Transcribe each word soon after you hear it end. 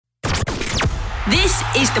This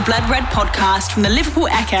is the Blood Red podcast from the Liverpool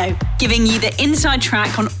Echo, giving you the inside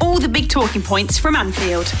track on all the big talking points from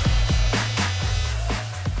Anfield.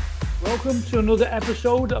 Welcome to another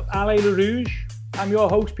episode of Allez Le Rouge. I'm your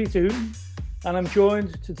host, Peter Hooton, and I'm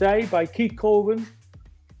joined today by Keith Colvin,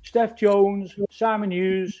 Steph Jones, Simon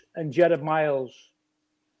Hughes and Jared Miles.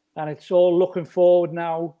 And it's all looking forward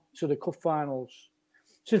now to the cup finals.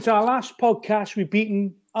 Since our last podcast, we've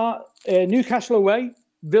beaten Newcastle away,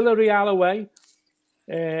 Villarreal away,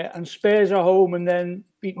 and Spurs at home, and then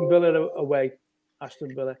beaten Villa away,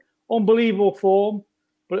 Aston Villa. Unbelievable form,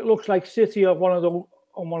 but it looks like City are on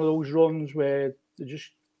one of those runs where they're just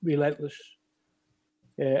relentless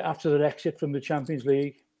after their exit from the Champions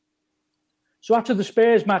League. So after the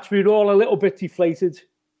Spurs match, we were all a little bit deflated.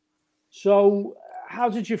 So how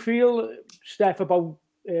did you feel, Steph, about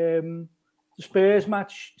the Spurs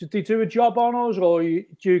match? Did they do a job on us, or do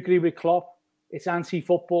you agree with Klopp? It's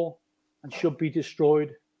anti-football and should be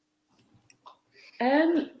destroyed.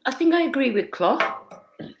 I think I agree with Klopp.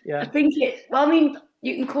 Yeah. I think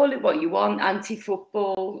you can call it what you want,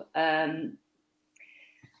 anti-football,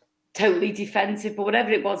 totally defensive, but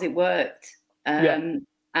whatever it was, it worked. And,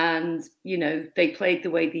 they played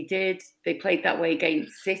the way they did. They played that way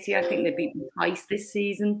against City. I think they've beaten twice this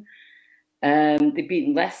season. They've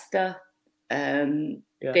beaten Leicester. They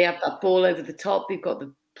have that ball over the top. They've got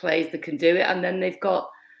the players that can do it. And then they've got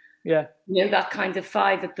that kind of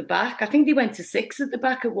five at the back. I think they went to six at the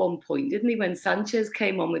back at one point, didn't they? When Sanchez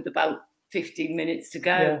came on with about 15 minutes to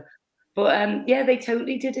go. Yeah. But they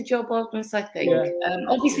totally did a job on us, I think. Yeah.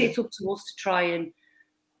 Obviously, it's up to us to try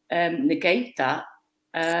and negate that.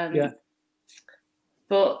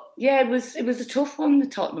 But it was a tough one, the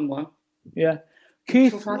Tottenham one. Yeah.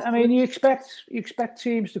 Keith, I mean, you expect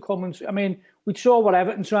teams to come and... I mean, we saw what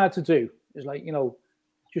Everton tried to do. It's like,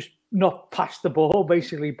 just not pass the ball,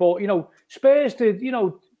 basically. But, Spurs did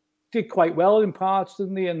quite well in parts,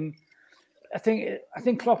 didn't they? And I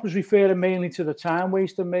think Klopp was referring mainly to the time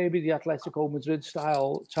wasting, maybe the Atletico Madrid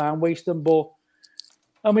style time wasting. But,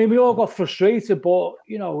 I mean, we all got frustrated, but,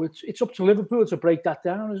 it's up to Liverpool to break that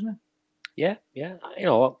down, isn't it? Yeah.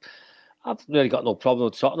 I've really got no problem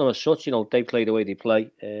with Tottenham as such. They play the way they play.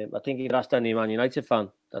 I think you'd ask any Man United fan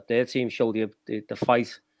that their team showed the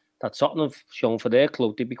fight that Tottenham have shown for their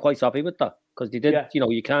club. They'd be quite happy with that because they did. Yeah.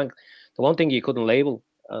 You can't. The one thing you couldn't label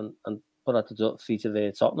and put at the feet of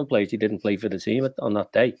the Tottenham players, he didn't play for the team on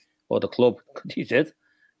that day or the club. He did.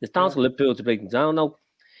 It's down to Liverpool to break them down. Now,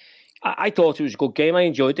 I thought it was a good game. I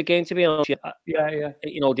enjoyed the game, to be honest. Yeah.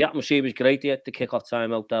 The atmosphere was great. They had the kick-off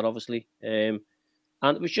time out there, obviously. And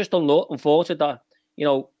it was just unfortunate that,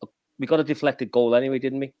 we got a deflected goal anyway,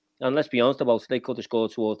 didn't we? And let's be honest about it, they could have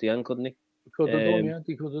scored towards the end, couldn't they? Could have done.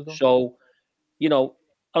 They could have done. So,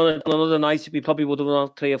 on another night, we probably would have won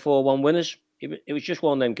 3 or 4-1 winners. It was just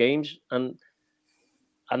one of them games. And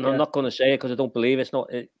I'm not going to say it because I don't believe it's not.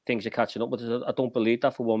 Things are catching up, but I don't believe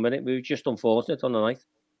that for 1 minute. We were just unfortunate on the night.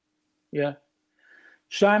 Yeah.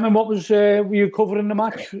 Simon, what was were you covering the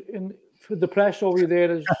match for the press, or were you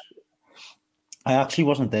there? I actually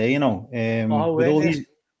wasn't there, with all these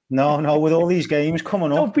with all these games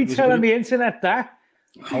coming up. Don't be telling the internet that.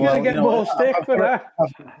 You're going to get more stick for that.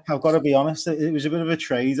 I've got to be honest. It was a bit of a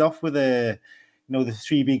trade-off with the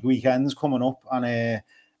 3 big weekends coming up, and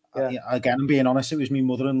again, I'm being honest, it was my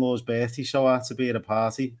mother-in-law's birthday, so I had to be at a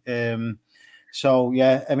party. I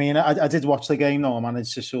mean, I did watch the game, though. I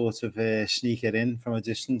managed to sort of sneak it in from a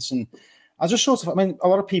distance, and I just a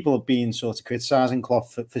lot of people have been sort of criticising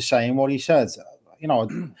Klopp for saying what he said. As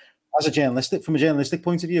from a journalistic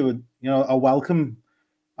point of view, a welcome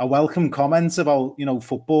comment about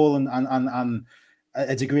football and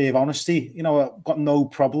a degree of honesty. I've got no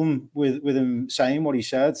problem with him saying what he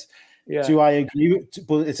said. Yeah. Do I agree with?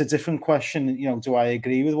 But it's a different question. Do I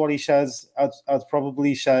agree with what he says? I'd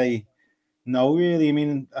probably say no, really. I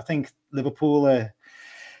mean, I think Liverpool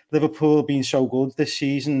have been so good this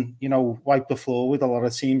season, wiped the floor with a lot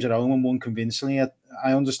of teams at home and won convincingly.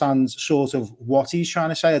 I understand sort of what he's trying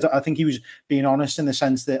to say. I think he was being honest in the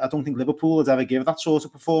sense that I don't think Liverpool would ever give that sort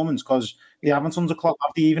of performance because they haven't under Klopp,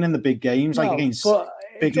 even in the big games, like against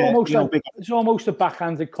big. It's almost a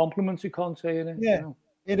backhanded compliment to Conte, isn't it? Yeah.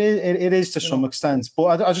 It is to some extent,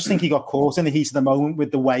 but I just think he got caught in the heat of the moment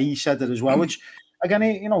with the way he said it as well, which,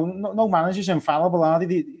 again, no manager's infallible, are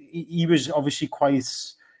they? He was obviously quite...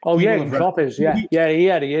 Oh, Klopp is, he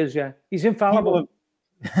is, yeah. He's infallible.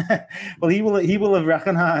 Well, he will have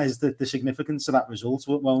recognised the significance of that result,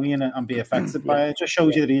 won't he, and be affected by it. It just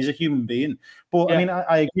shows you that he's a human being. But, I mean,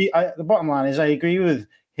 I agree. The bottom line is I agree with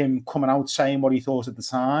him coming out saying what he thought at the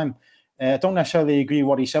time. I don't necessarily agree with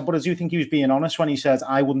what he said, but I do think he was being honest when he said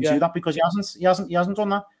I wouldn't do that, because he hasn't done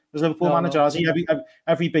that. As Liverpool manager, has he?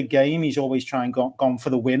 Every big game, he's always gone for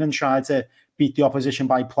the win and tried to beat the opposition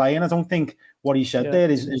by playing. I don't think what he said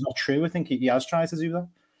there is not true. I think he has tried to do that.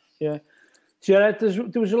 Yeah. Gerard,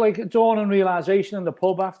 there was like a dawning realisation in the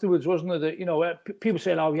pub afterwards, wasn't there? That, people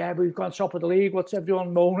saying, "Oh yeah, we've gone top of the league. What's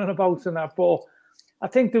everyone moaning about?" And that, but I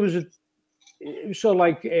think it was sort of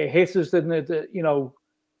like hit us, didn't it? That,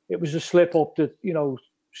 it was a slip up that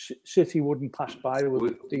City wouldn't pass by.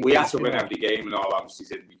 We had to win every game, in all honesty,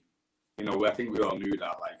 didn't we? I think we all knew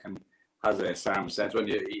that. And as Sam said, when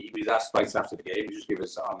he was asked right after the game, he just give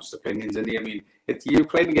us honest opinions, and you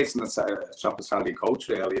played against the top Italian coach,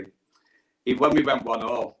 really. When we went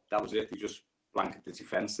 1-0, that was it. He just blanketed the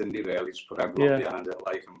defence, didn't he? Really, just put everyone behind it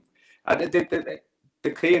like him. And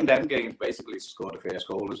the key in them games basically scored the first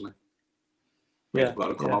goal, isn't it? It's got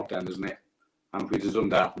to come out then, isn't it? And if we just done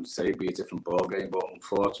that, and say it'd be a different ball game, but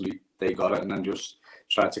unfortunately they got it and then just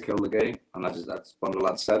tried to kill the game. And that's one of the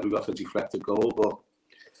lads said, we got a deflected goal, but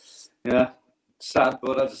yeah, sad.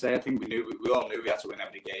 But as I say, I think we all knew we had to win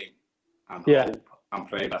every game and hope and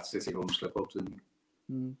pray that City won't slip up, didn't we?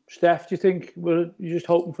 Steph, do you think you're just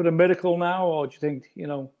hoping for a miracle now, or do you think,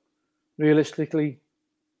 realistically,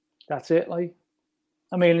 that's it? Like,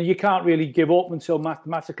 I mean, you can't really give up until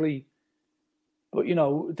mathematically, but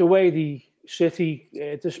the way the City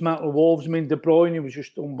dismantled Wolves. I mean, De Bruyne was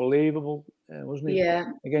just unbelievable, wasn't he?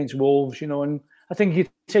 Yeah. Against Wolves, and I think you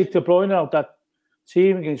take De Bruyne out that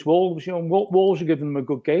team against Wolves. Wolves are giving them a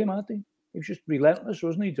good game, aren't they? He was just relentless,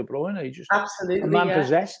 wasn't he, De Bruyne? He just absolutely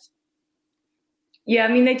man-possessed. Yeah, I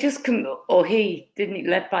mean, they just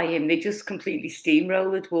led by him. They just completely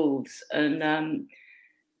steamrolled Wolves, and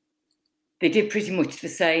they did pretty much the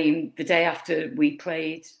same the day after we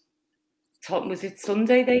played. Was it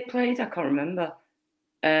Sunday they played? I can't remember.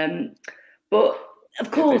 But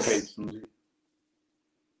of course,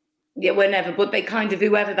 whenever. But they kind of,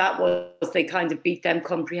 whoever that was, they kind of beat them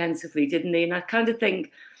comprehensively, didn't they? And I kind of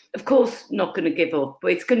think, of course, not going to give up,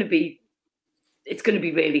 but it's going to be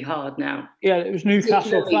really hard now. Yeah, it was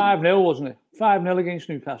Newcastle 5-0, wasn't it? 5-0 against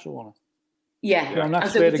Newcastle, wasn't it? Yeah. And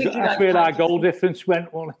that's where our goal difference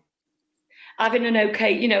went, wasn't it? Having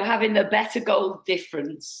having a better goal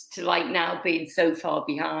difference to now being so far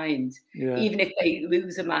behind, even if they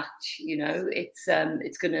lose a match,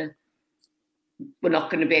 it's gonna. We're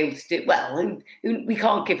not going to be able to do well. We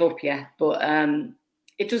can't give up yet, but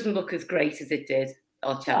it doesn't look as great as it did.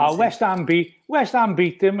 Our chances. West Ham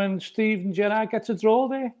beat them, and Steven Gerrard gets a draw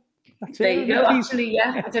there. That's there you go. Actually,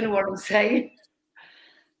 I don't know what I'm saying.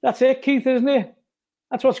 That's it, Keith, isn't it?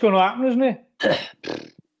 That's what's going to happen, isn't it?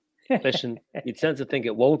 Listen, you tend to think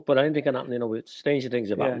it won't, but anything can happen. Stranger things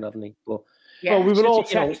have happened, haven't they? But well, we were all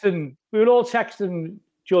texting. We were all texting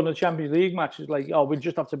during the Champions League matches, like, "Oh, we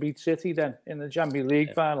just have to beat City then in the Champions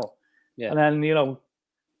League final." And then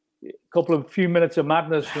a few minutes of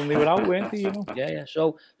madness, and they were out, weren't they? Yeah.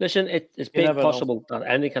 So listen, it's been possible that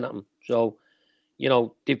anything can happen. So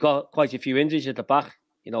they've got quite a few injuries at the back.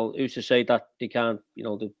 Who's to say that they can't,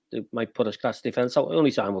 they might put a class defence out.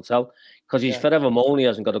 Only time will tell. Because he's forever moan he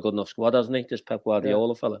hasn't got a good enough squad, hasn't he? This Pep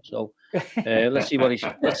Guardiola fella. So let's see what he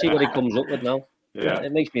comes up with now. Yeah.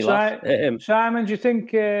 It makes me laugh. Simon, do you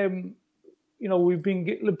think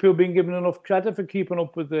Liverpool been given enough credit for keeping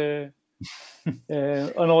up with an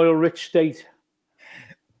oil-rich state?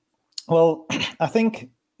 Well, I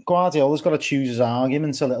think Guardiola's got to choose his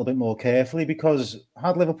arguments a little bit more carefully, because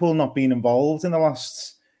had Liverpool not been involved in the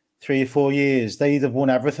last 3 or 4 years, they'd have won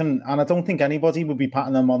everything. And I don't think anybody would be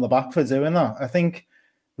patting them on the back for doing that. I think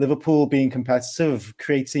Liverpool being competitive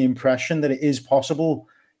creates the impression that it is possible,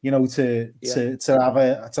 to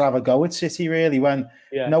have a go at City, really, when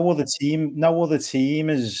no other team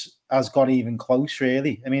has got even close,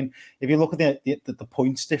 really. I mean, if you look at the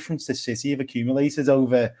points difference that City have accumulated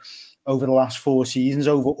over the last 4 seasons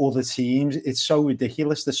over other teams, it's so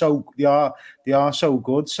ridiculous. They are so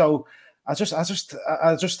good. So I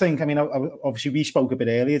just think. I mean, obviously we spoke a bit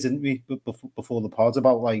earlier, didn't we, before the pod,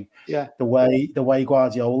 about the way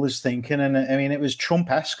Guardiola's thinking, and I mean, it was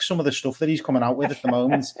Trump-esque, some of the stuff that he's coming out with at the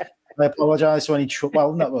moment. I apologise to any Trump.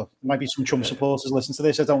 Well, there might be some Trump supporters listen to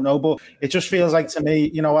this. I don't know, but it just feels like to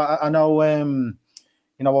me. I know.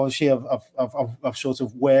 Obviously, I've sort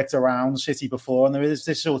of worked around City before, and there is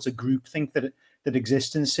this sort of groupthink that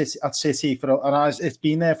exists in City and it's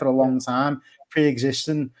been there for a long time,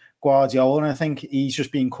 pre-existing Guardiola, and I think he's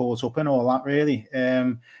just been caught up in all that, really.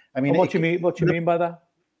 I mean, what do you mean? What do you mean by that?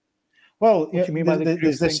 Well, what do you mean by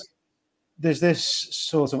there's this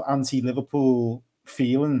sort of anti-Liverpool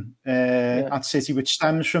feeling at City, which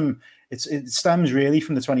stems from it stems really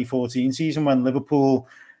from the 2014 season when Liverpool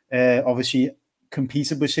obviously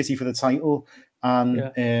competed with City for the title. And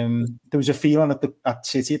there was a feeling at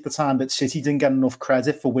City at the time that City didn't get enough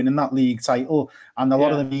credit for winning that league title, and a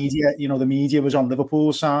lot of the media, the media was on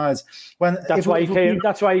Liverpool's side. That's why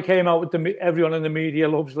he came out with everyone in the media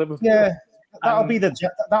loves Liverpool. Yeah, that'll be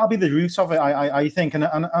the root of it, I think.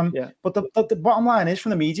 But the bottom line is, from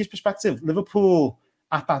the media's perspective, Liverpool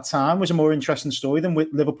at that time was a more interesting story than with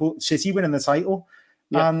City winning the title.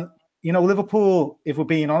 Yeah. And Liverpool, if we're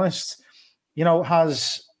being honest,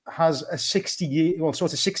 has a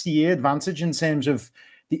 60-year advantage in terms of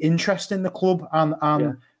the interest in the club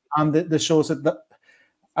and the sort of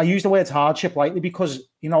I use the word hardship lightly because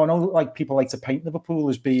I know like people like to paint Liverpool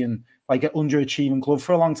as being like an underachieving club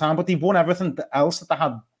for a long time, but they've won everything else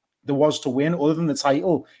that there was to win other than the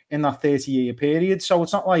title in that 30-year period. So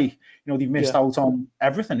it's not like they've missed out on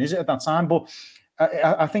everything, is it, at that time? But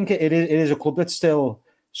I think it is a club that's still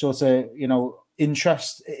sort of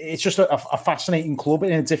interest. It's just a fascinating club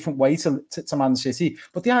in a different way to Man City.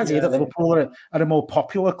 But the idea that Liverpool are a more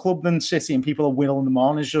popular club than City and people are willing them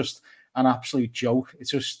on is just an absolute joke.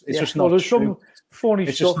 It's just not there's true. Some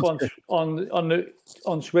funny stuff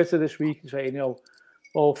on Twitter this week saying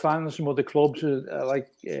all fans from other clubs are like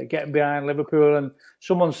getting behind Liverpool, and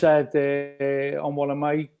someone said on one of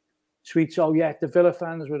my tweets, the Villa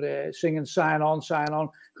fans were singing sign on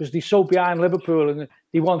because they're so behind Liverpool and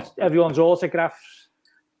they want everyone's autographs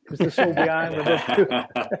because they're so behind Liverpool.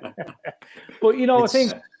 But I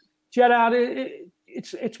think, Gerard,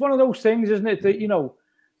 it's one of those things, isn't it, that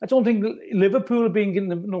I don't think Liverpool are being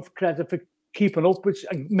given enough credit for keeping up with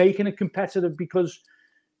making it competitive because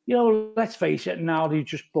let's face it, now they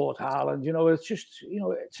just bought Haaland. It's just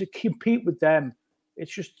to compete with them,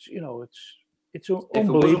 it's just it's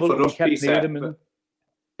unbelievable that we kept near them.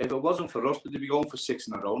 If it wasn't for us, they'd be going for 6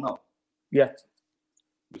 in a row now. Yeah.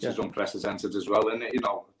 Which is unprecedented as well, isn't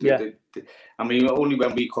it? I mean, only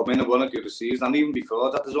when we come in and won a good season, and even before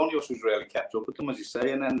that, there's only us who's really kept up with them, as you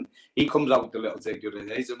say. And then he comes out with the little dig the other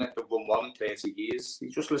day, isn't it? They've won 1 in 30 years. He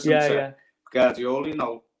just listened to Guardiola,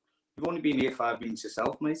 you've only been here 5 minutes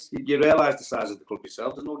yourself, mate. You realise the size of the club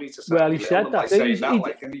yourself. There's no need to say he said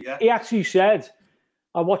that. He actually said,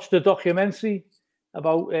 I watched the documentary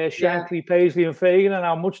about Shankly, Paisley and Fagan and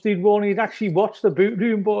how much they'd won. He'd actually watched the boot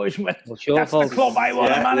room boys and went, that's the club I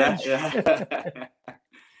want to manage.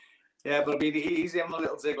 Yeah, but I mean, he's having a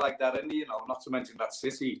little dig like that, isn't he? Not to mention that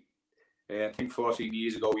City, I think 14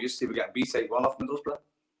 years ago, we used to be getting beat 8-1 off Middlesbrough.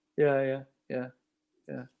 Yeah.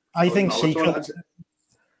 I think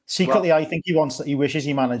secretly, I think he wishes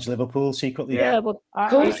he managed Liverpool secretly. Yeah, but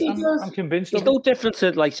I'm convinced. He's no different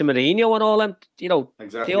to like Mourinho and all them.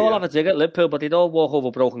 Exactly, they all have a dig at Liverpool, but they'd all walk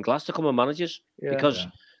over broken glass to come and manage us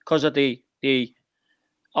because of the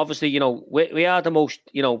obviously we are the most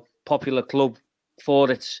popular club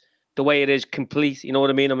for its the way it is complete. You know what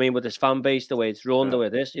I mean? I mean with this fan base, the way it's run, the way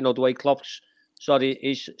it is. The way Klopp's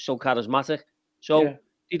is so charismatic. So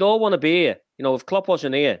they'd all want to be here. If Klopp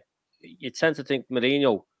wasn't here, you tend to think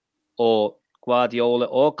Mourinho or Guardiola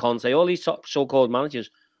or Conte, all these so-called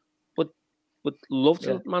managers would love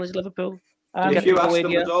to manage Liverpool. If you ask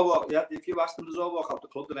them to all walk out the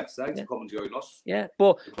club the next day to come and join us. Yeah,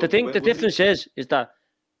 but the difference is that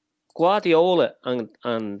Guardiola and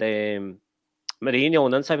Mourinho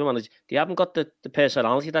and them type of managers, they haven't got the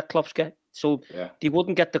personality that Klopp's get. So they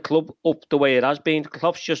wouldn't get the club up the way it has been.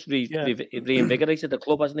 Klopp's just reinvigorated the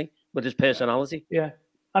club, hasn't he, with his personality? Yeah.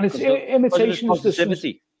 And it's imitation of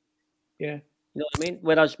positivity. Yeah. You know what I mean?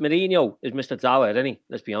 Whereas Mourinho is Mr. Dower, isn't he?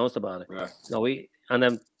 Let's be honest about it. Yeah. And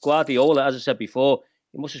then Guardiola, as I said before,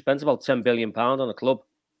 he must have spent about £10 billion on a club.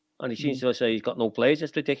 And he seems to say he's got no players.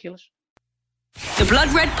 It's ridiculous. The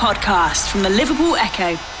Blood Red Podcast from the Liverpool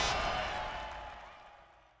Echo.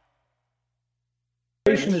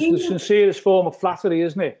 Is the sincerest form of flattery,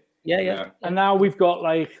 isn't it? Yeah. And now we've got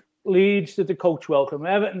like Leeds did the coach welcome,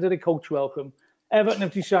 Everton did the coach welcome. Everton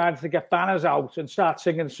have decided to get banners out and start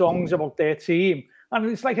singing songs about their team. And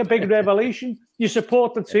it's like a big revelation. You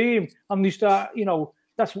support the team and you start,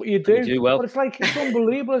 that's what you do. You do well. But it's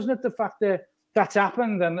unbelievable, isn't it? The fact that that's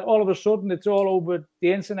happened and all of a sudden it's all over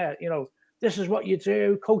the internet. This is what you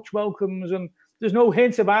do, coach welcomes, and there's no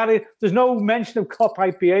hint about it. There's no mention of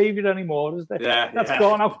cop-out behaviour anymore, is there? That's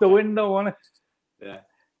gone out the window, isn't it?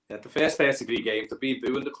 Yeah, the first 33 games they've been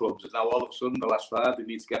booing the clubs, and now all of a sudden the last 5 they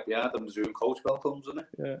need to get behind them doing coach welcomes, isn't it?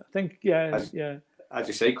 Yeah, I think as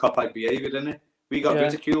you say, cop-out behaviour, isn't it? We got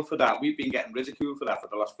ridiculed for that. We've been getting ridiculed for that for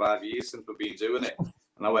the last 5 years since we've been doing it. And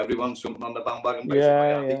now everyone's jumping on the bandwagon.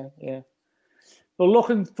 Yeah. Well,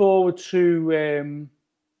 looking forward to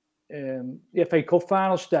the FA Cup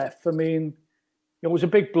final, Steph. I mean, it was a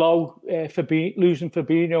big blow for losing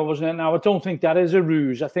Fabinho, wasn't it? Now, I don't think that is a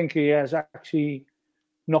ruse. I think he is actually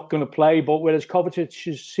not going to play. But whereas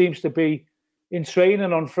Kovacic seems to be in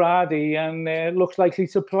training on Friday and looks likely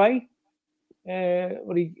to play,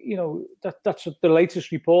 but that's the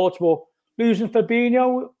latest reports. But losing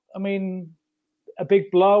Fabinho, I mean, a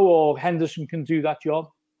big blow, or Henderson can do that job?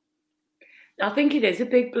 I think it is a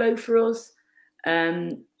big blow for us.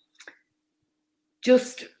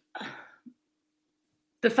 Just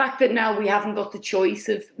the fact that now we haven't got the choice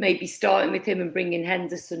of maybe starting with him and bringing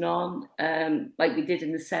Henderson on, like we did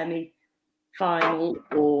in the semi-final,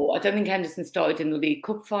 or I don't think Henderson started in the League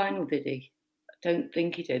Cup final, did he? I don't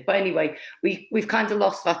think he did. But anyway, we've kind of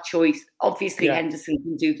lost that choice. Obviously, Henderson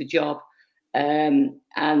can do the job. And,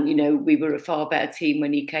 we were a far better team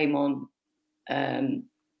when he came on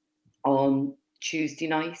Tuesday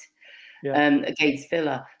night against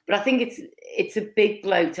Villa. But I think it's a big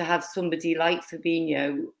blow to have somebody like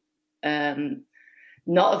Fabinho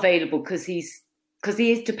not available because he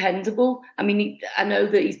is dependable. I mean, I know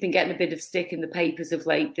that he's been getting a bit of stick in the papers of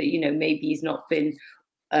late that, maybe he's not been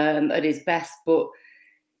at his best, but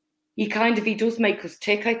he does make us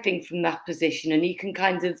tick, I think, from that position. And he can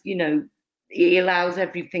kind of, he allows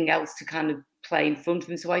everything else to kind of play in front of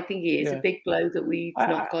him. So I think it is a big blow that we've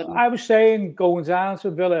not got him. I was saying, going down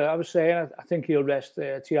to Villa, I think he'll rest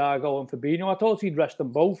Thiago and Fabinho. I thought he'd rest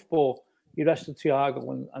them both, but he rested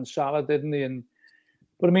Thiago and Salah, didn't he?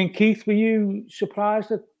 But I mean, Keith, were you surprised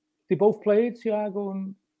that they both played, Thiago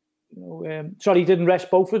and he didn't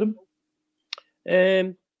rest both of them?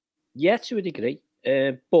 Yeah, to a degree.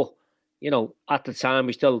 But at the time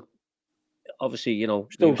we still, obviously,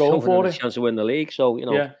 still going for it. Chance to win the league. So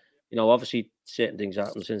obviously certain things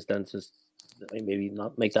happened since then to maybe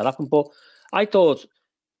not make that happen. But I thought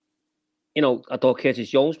Curtis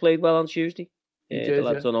Jones played well on Tuesday. The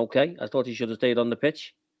lad's done okay. I thought he should have stayed on the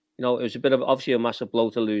pitch. It was a bit of obviously a massive blow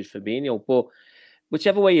to lose Fabinho. But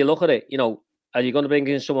whichever way you look at it, are you going to bring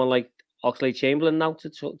in someone like Oxlade-Chamberlain now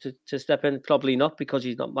to step in? Probably not, because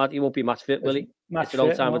he's not. He won't be match fit, will he? It's the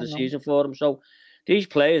wrong time of the season for him. So these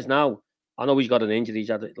players now, I know he's got an injury.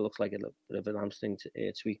 It looks like a bit of an hamstring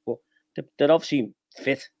tweak, but they're obviously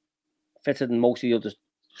fitter than most of the other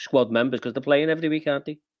squad members because they're playing every week, aren't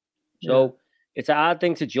they? So it's a hard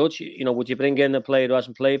thing to judge. Would you bring in a player who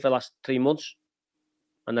hasn't played for the last 3 months,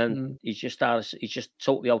 and then he's just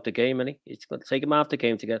totally out the game, and it's going to take him half the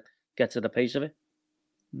game to get to the pace of it.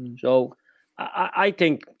 So I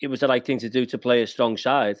think it was the right thing to do to play a strong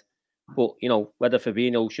side, but whether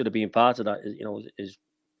Fabinho should have been part of that is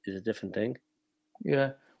a different thing.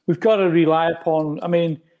 Yeah, we've got to rely upon. I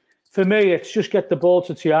mean, for me, it's just get the ball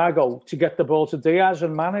to Thiago to get the ball to Diaz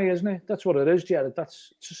and Mane, isn't it? That's what it is, Jared.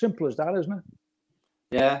 It's as simple as that, isn't it?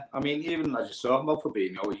 Yeah, I mean, even as you saw about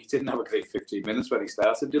Fabinho, he didn't have a great 15 minutes when he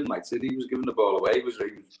started, didn't he? He was giving the ball away. He was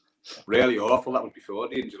really awful. That was before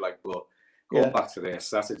the injury. But going back to this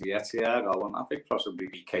Saturday, Thiago, I think possibly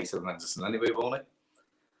be Keita and Henderson anyway, won't it?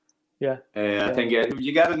 Yeah. I think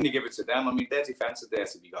you get it and you give it to them. I mean, their defence is there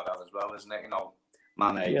to be got at as well, isn't it?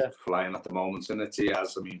 Mane flying at the moment, and he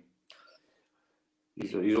has. I mean,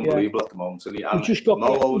 he's unbelievable at the moment. And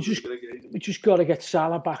we just got to get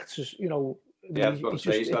Salah back to nothing's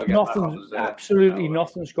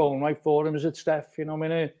going right for him, is it, Steph? He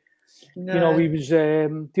was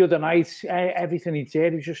the other night. Everything he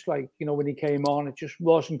did, he was just like when he came on, it just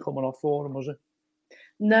wasn't coming off for him, was it?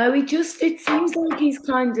 No, it seems like he's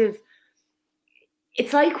kind of.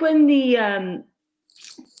 It's like when the,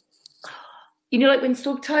 like when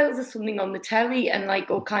subtitles or something on the telly and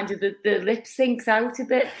or kind of the lip syncs out a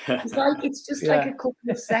bit. It's like, it's just like a couple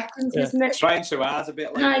of seconds, isn't it? Trying to add a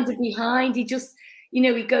bit. Kind of behind. He just,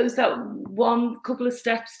 he goes that one couple of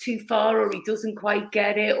steps too far, or he doesn't quite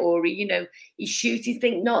get it, or he shoots, you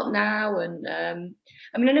think not now. And I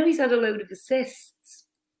know he's had a load of assists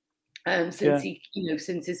since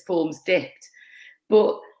since his form's dipped,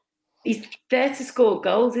 but he's there to score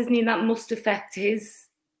goals, isn't he? And that must affect his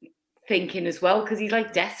thinking as well, because he's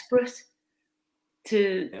desperate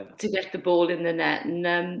to get the ball in the net. And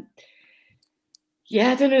I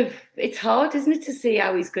don't know. It's hard, isn't it, to see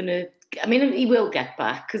how he's going to. I mean, he will get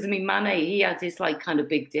back because Mane, he had his kind of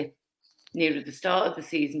big dip near the start of the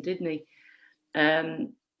season, didn't he? But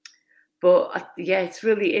it's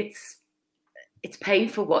really it's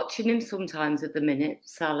painful watching him sometimes at the minute,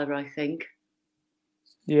 Salah, I think.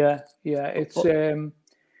 Yeah, it's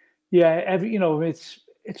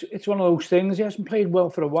it's one of those things. He hasn't played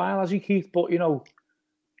well for a while, has he, Keith? But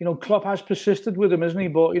Klopp has persisted with him, isn't he?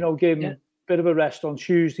 But gave him a bit of a rest on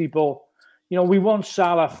Tuesday. But we want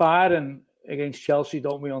Salah firing against Chelsea,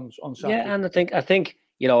 don't we, on Saturday? Yeah, and I think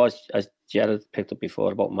as Jared picked up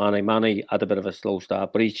before about Mane had a bit of a slow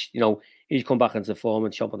start, but he's come back into form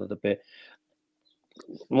and chomping at the bit.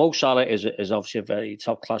 Mo Salah is obviously a very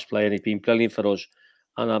top class player. He's been brilliant for us,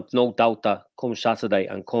 and I've no doubt that come Saturday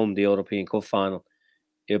and come the European Cup final,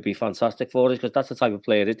 he'll be fantastic for us, because that's the type of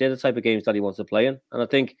player. They're the type of games that he wants to play in, and I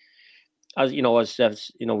think, as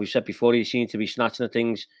we said before, he seems to be snatching at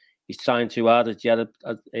things. He's trying too hard, as Jared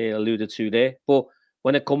alluded to there. But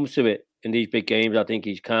when it comes to it in these big games, I think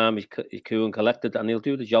he's calm, he's cool and collected, and he'll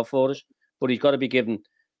do the job for us. But he's got to be given.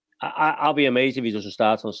 I'll be amazed if he doesn't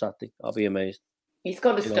start on Saturday. I'll be amazed. He's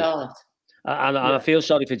got to start. And I feel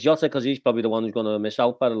sorry for Jota, because he's probably the one who's going to miss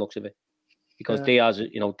out by the looks of it. Because Diaz,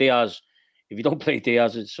 if you don't play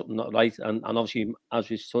Diaz, it's something not right. And obviously, as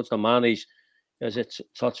we touched on, Mane's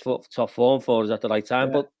top form for us at the right time.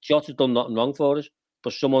 Yeah. But Jota's done nothing wrong for us.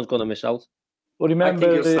 But someone's going to miss out. Well,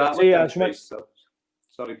 remember Diaz.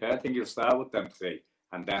 Sorry, Per. I think he'll start with them three,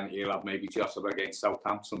 and then he'll have maybe Jota against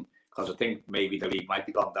Southampton, because I think maybe the league might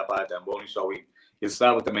be gone there by then, won't he? So he'll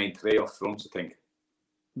start with the main three up front, I think.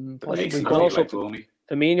 And also,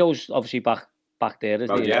 Firmino's obviously back there,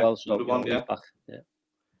 isn't he? Yeah, well, so, one, yeah. Back, yeah.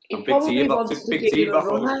 He probably wants to give you a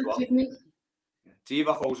run out, didn't he?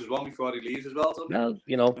 Divock hoses one before he leaves as well, doesn't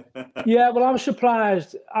he? Well, Yeah, well, I was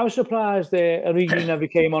surprised Origi never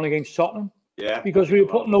came on against Tottenham. Yeah. Because we were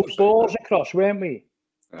putting those balls across, weren't we?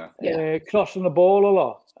 Yeah. Crossing the ball a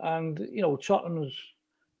lot. And, Tottenham's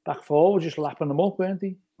back four were just lapping them up, weren't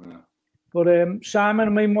they? Yeah. But, Simon,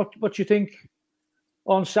 I mean, what do you think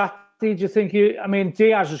on Saturday? Do you think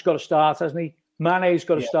Diaz has got to start, hasn't he? Mane's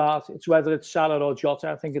got to start. It's whether it's Salah or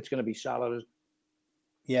Jota. I think it's going to be Salah.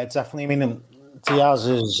 Yeah, definitely. I mean, Diaz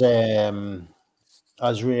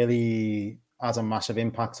has really had a massive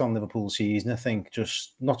impact on Liverpool's season. I think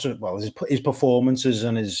his performances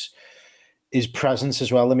and his presence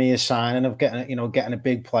as well. I mean, his signing of getting a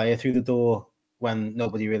big player through the door when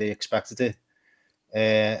nobody really expected it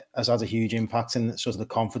has had a huge impact in sort of the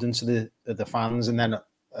confidence of the fans, and then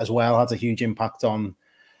as well had a huge impact on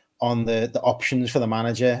the options for the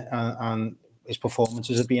manager, and his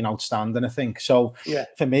performances have been outstanding, I think. So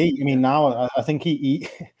for me, I mean, now I think he's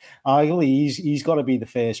got to be the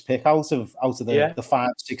first pick out of the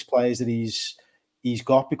 5-6 players that he's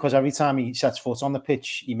got, because every time he sets foot on the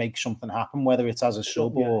pitch, he makes something happen, whether it's as a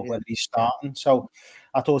sub or whether he's starting. So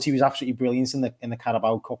I thought he was absolutely brilliant in the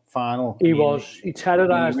Carabao Cup final. He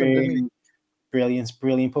terrorised them, didn't he?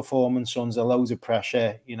 Brilliant performance under loads of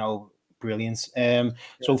pressure, brilliant.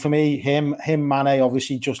 So for me, him Mane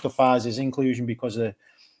obviously justifies his inclusion because of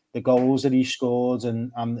the goals that he scored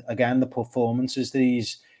and again the performances that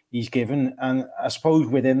he's given. And I suppose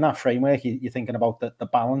within that framework, you're thinking about the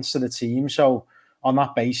balance of the team. So on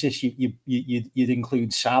that basis, you'd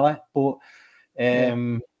include Salah, but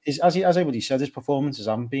as everybody said, his performances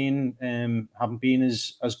haven't been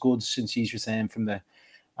as good since he's returned from the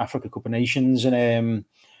Africa Cup of Nations, and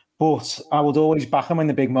but I would always back him in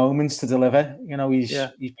the big moments to deliver. He's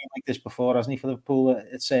been like this before, hasn't he, for Liverpool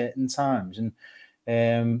at certain times,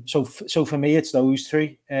 and so for me, it's those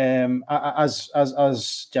three. As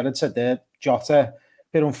Jared said there, Jota, a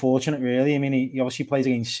bit unfortunate, really. I mean, he obviously plays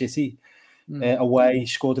against City away,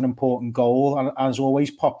 scored an important goal, and has always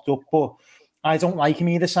popped up, but I don't like him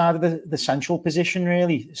either side of the central position,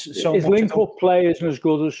 really. So his link-up play isn't as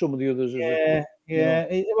good as some of the others, is it?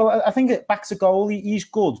 Yeah. Well, I think back to goal, he's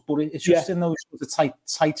good, but it's just in those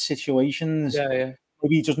tight situations. Yeah.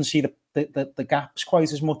 Maybe he doesn't see the gaps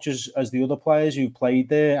quite as much as the other players who played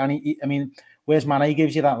there. And whereas Mane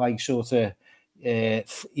gives you that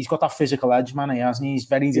he's got that physical edge, Mane, hasn't he? He's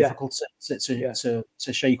very difficult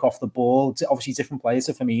to shake off the ball. It's obviously different players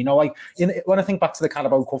to Firmino. When I think back to the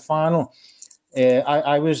Carabao Cup final,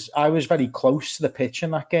 I was very close to the pitch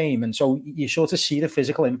in that game, and so you sort of see the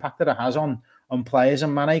physical impact that it has on players.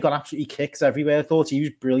 And Mane got absolutely kicked everywhere. I thought he was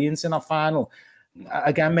brilliant in that final.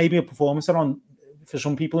 Again, maybe a performance that for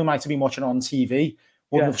some people who might have been watching it on TV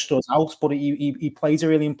wouldn't have stood out, but he played a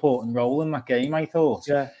really important role in that game, I thought.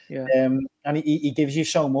 And he gives you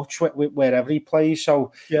so much wherever he plays.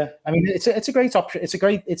 So I mean, it's a great option. It's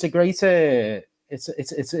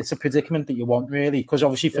a predicament that you want, really, because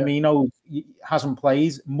obviously Firmino hasn't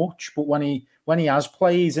played much, but when he has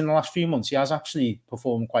played in the last few months, he has actually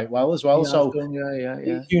performed quite well as well.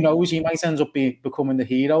 Who knows? He might end up becoming the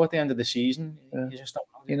hero at the end of the season. You just don't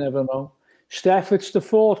know. You never know. Steph, it's the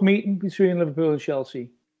fourth meeting between Liverpool and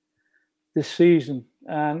Chelsea this season,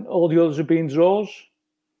 and all the others have been draws.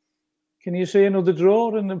 Can you see another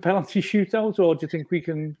draw in the penalty shootout, or do you think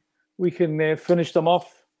we can finish them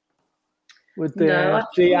off? With No,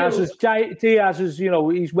 Diaz is, you know,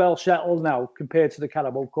 he's well settled now compared to the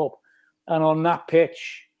Carabao Cup, and on that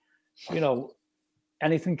pitch, you know,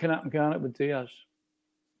 anything can happen, can't it, with Diaz?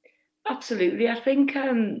 Absolutely. I think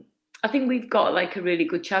we've got like a really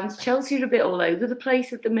good chance. Chelsea are a bit all over the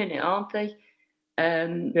place at the minute, aren't they?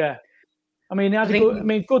 Yeah. I mean,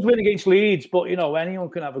 good win against Leeds, but you know, anyone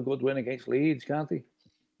can have a good win against Leeds, can't they?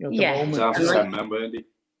 You know, at the moment.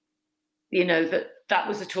 You know, that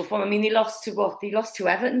was a tough one. I mean, they lost to what? They lost to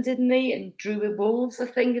Everton, didn't they? And drew with Wolves, I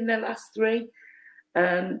think, in their last 3.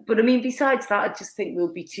 But I mean, besides that, I just think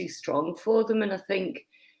we'll be too strong for them. And I think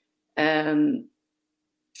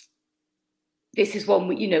this is one,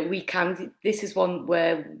 this is one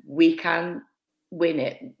where we can win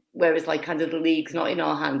it. Whereas like kind of the league's not in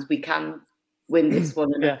our hands, we can win this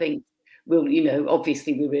one. And I think we'll, you know,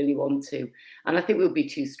 obviously we really want to. And I think we'll be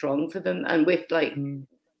too strong for them. And with like,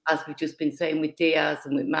 as we've just been saying, with Diaz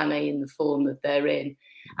and with Mane in the form that they're in,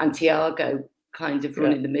 and Thiago kind of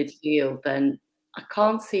running the midfield, then I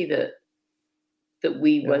can't see that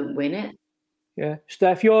we won't win it. Yeah,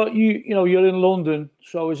 Steph, you're in London,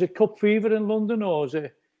 so is it cup fever in London, or is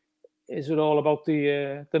it all about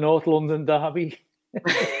the North London derby?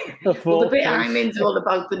 Well, the bit I'm in is all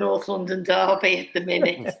about the North London derby at the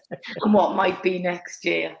minute and what might be next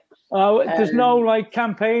year. There's no like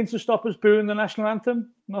campaign to stop us booing the national anthem.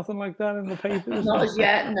 Nothing like that in the papers. Not as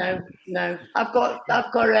yet. No. I've got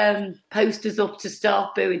posters up to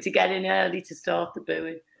start booing, to get in early to start the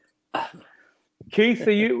booing. Keith,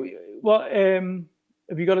 are you? What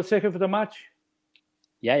have you got a ticket for the match?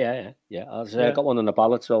 Yeah. I got one on the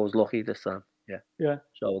ballot, so I was lucky this time. Yeah.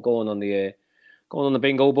 So we're going on the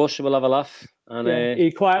bingo bus. We'll have a laugh. And are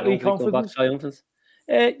you quietly confident?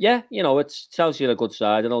 Yeah, you know, it's Chelsea are a good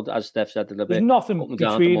side. I know, as Steph said, there's nothing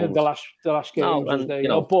between the last game. But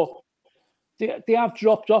they have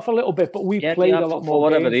dropped off a little bit. But we've played a lot more. For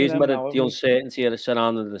whatever reason, but the uncertainty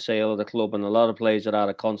surrounding the sale of the club, and a lot of players are out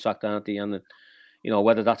of contract, aren't they? And you know,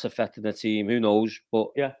 whether that's affecting the team, who knows? But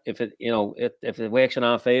if it works in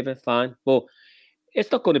our favour, fine. But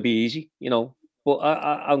it's not going to be easy, you know. But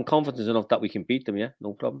I'm confident enough that we can beat them. Yeah,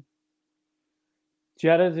 no problem.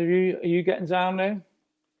 Jared, are you getting down there?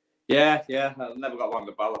 Yeah. I never got one on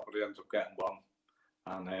the ballot, but I ended up getting one.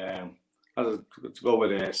 And to go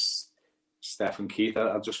with Steph and Keith,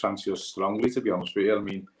 I just fancy us strongly, to be honest with you. I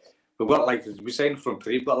mean, we've got, like we're saying, front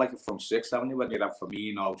 3, we've got like a front 6, haven't you? When you have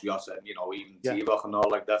Firmino, Jota, and, you know, even Divock and all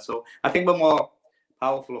like that. So I think we're more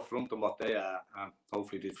powerful up front than what they are, and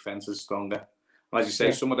hopefully the defence is stronger. And as you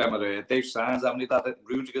say, some of them are they've signed, haven't they? That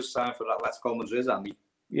Rudiger's signed for Atletico Madrid, haven't they?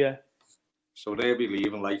 Yeah. So they'll be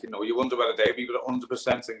leaving, like, you know, you wonder whether they'll be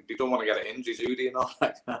 100%, and they don't want to get an injury, do they, and all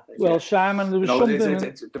like that. Well, Simon, there was something...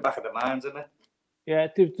 It's the back of the minds, isn't it? Yeah,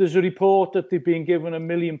 there's a report that they've been given £1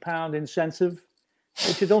 million incentive,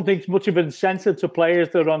 which I don't think is much of an incentive to players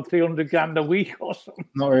that are on 300 grand a week or something.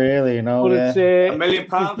 Not really, no. But it's £1 million or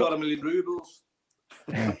 £1 million rubles.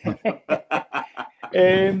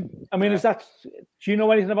 I mean, is that? Do you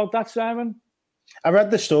know anything about that, Simon? I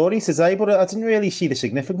read the story today, but I didn't really see the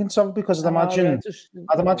significance of it because I'd imagine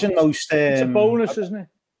most. It's a bonus, isn't it?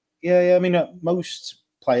 Yeah. I mean, most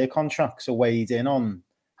player contracts are weighed in on,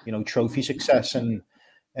 you know, trophy success, and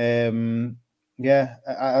I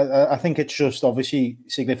think it's just obviously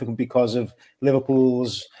significant because of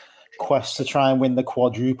Liverpool's quest to try and win the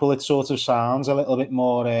quadruple. It sort of sounds a little bit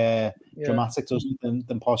more dramatic, doesn't it,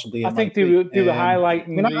 than possibly. I think they were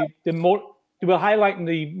highlighting they were highlighting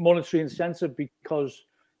the monetary incentive because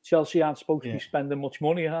Chelsea aren't supposed to be spending much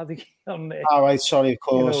money, are they? All right, sorry, of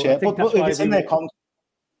course, But if it's in their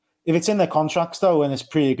if it's in their contracts though, and it's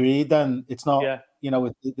pre-agreed, then it's not. You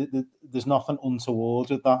know, there's nothing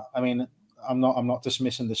untoward with that. I mean, I'm not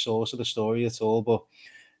dismissing the source of the story at all, but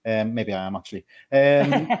maybe I am actually. I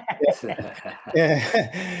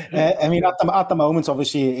mean, at the moment,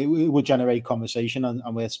 obviously, it would generate conversation,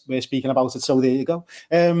 and we're speaking about it. So there you go.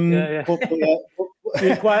 But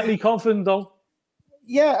you're quietly confident, though.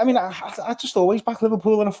 Yeah, I mean, I just always back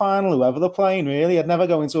Liverpool in a final, whoever they're playing. Really, I'd never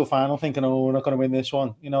go into a final thinking, "Oh, we're not going to win this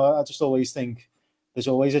one." You know, I just always think there's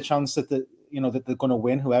always a chance that that they're going to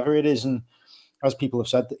win, whoever it is. And as people have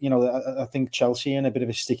said, you know, I think Chelsea are in a bit of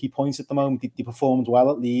a sticky point at the moment. They performed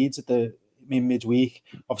well at Leeds midweek.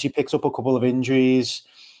 Obviously picked up a couple of injuries,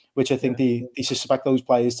 which I think they suspect those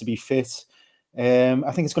players to be fit.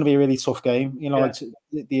 I think it's going to be a really tough game. You know, like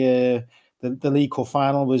the League Cup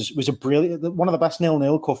final was a brilliant, one of the best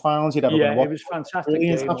 0-0 cup finals you'd ever been. Yeah, it was fantastic.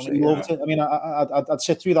 Brilliant, absolutely loved it. I mean, I'd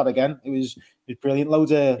sit through that again. It was brilliant.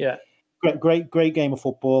 Loads of great game of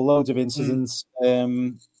football. Loads of incidents.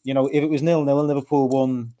 You know, if it was 0-0 and Liverpool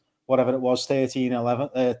won whatever it was, 13,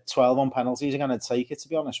 11, 12 on penalties again, I'd take it, to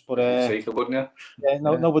be honest. But take it, wouldn't you? Yeah,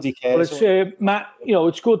 nobody cares. But it's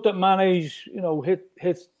it's good that Mane's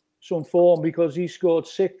hit some form, because he scored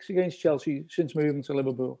 6 against Chelsea since moving to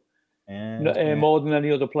Liverpool. More than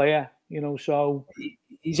any other player, so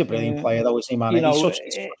he's a brilliant player, though, isn't he, Mane? He's such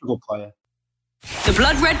a good player. The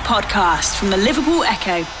Blood Red Podcast from the Liverpool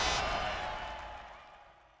Echo.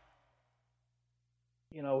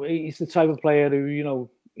 He's the type of player who,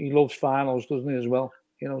 he loves finals, doesn't he, as well?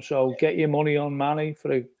 So get your money on Mane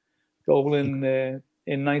for a goal in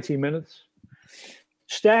 90 minutes.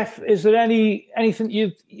 Steph, is there anything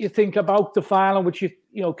you think about the final which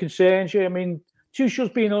concerns you? I mean, Tuchel's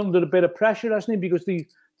been under a bit of pressure, hasn't he? Because he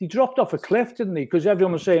dropped off a cliff, didn't he? Because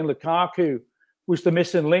everyone was saying Lukaku was the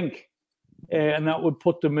missing link, and that would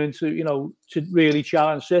put them into to really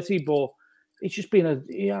challenge City. But it's just been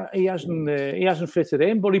he hasn't fitted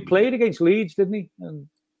in. But he played against Leeds, didn't he? And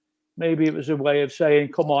maybe it was a way of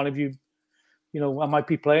saying, "Come on, if I might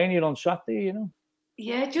be playing you on Saturday."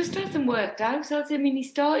 Yeah, it just hasn't worked out. I mean, he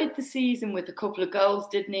started the season with a couple of goals,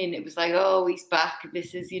 didn't he? And it was like, oh, he's back.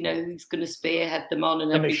 This is, he's going to spearhead them on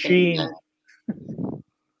and everything. Machine.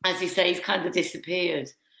 As you say, he's kind of disappeared.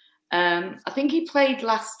 I think he played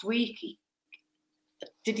last week.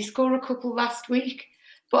 Did he score a couple last week?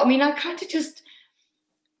 But I mean, I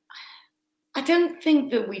don't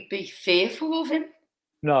think that we'd be fearful of him.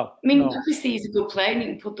 No. I mean, obviously he's a good player and he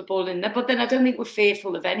can put the ball in there, but then I don't think we're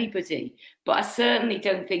fearful of anybody. But I certainly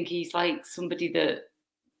don't think he's like somebody that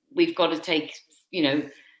we've got to take,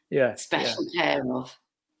 special care of,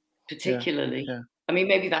 particularly. Yeah. I mean,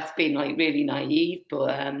 maybe that's been like really naive,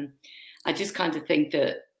 but I just kind of think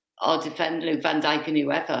that our defender, Van Dijk and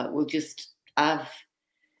whoever, will just have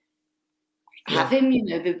him,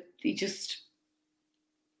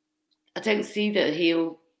 I don't see that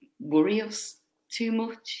he'll worry us too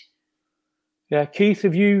much. Yeah, Keith,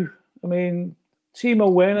 Timo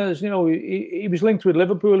Werner, he was linked with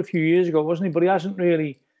Liverpool a few years ago, wasn't he? But he hasn't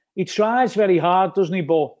really, he tries very hard, doesn't he?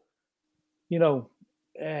 But,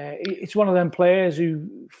 it's one of them players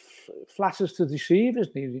who flatters to deceive,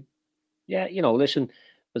 isn't he? Yeah, listen,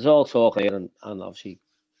 there's all talk here, and obviously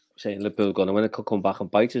saying Liverpool going to win, it could come back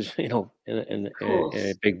and bite us, in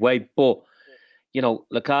a big way. But,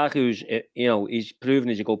 Lukaku's, he's proven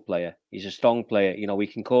he's a good player. He's a strong player. He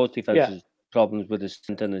can cause defensive problems with his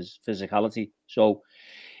strength and his physicality. So,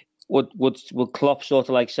 would Klopp sort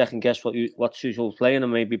of like second guess what Tuchel's playing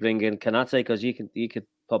and maybe bring in Konate, because he could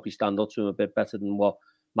probably stand up to him a bit better than what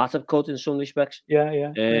Matip could in some respects.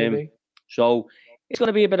 Yeah. Maybe. So it's going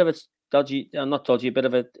to be a bit of a a bit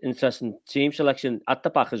of an interesting team selection at the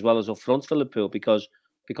back as well as up front for Liverpool because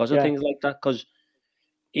of things like that. Because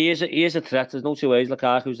he is a threat. There's no two ways.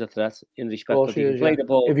 Lukaku's a threat in respect of he can play the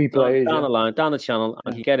ball down the line, down the channel,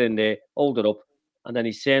 and he get in there, hold it up, and then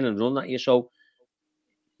he's turn and run at you. So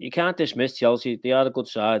you can't dismiss Chelsea. They are a good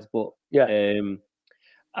side, but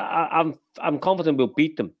I'm confident we'll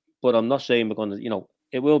beat them. But I'm not saying we're going to.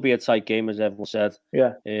 It will be a tight game, as everyone said.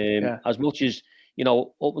 As much as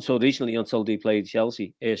up until recently, until they played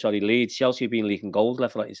Leeds, Chelsea have been leaking goals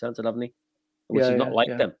left, right, and centre, haven't they? Which is not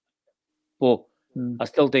like them. But I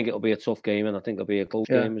still think it'll be a tough game, and I think it'll be a close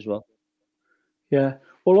game as well. Yeah.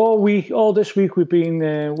 Well, all this week we've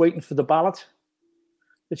been waiting for the ballot,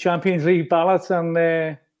 the Champions League ballot, and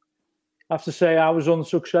I have to say I was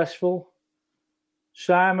unsuccessful.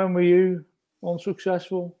 Simon, were you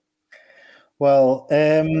unsuccessful? Well,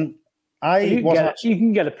 you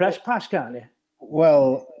can get a press pass, can't you?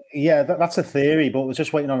 Well, yeah, that's a theory, but we're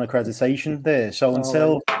just waiting on accreditation there. So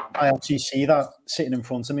until I actually see that sitting in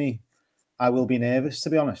front of me, I will be nervous, to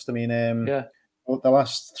be honest. I mean, the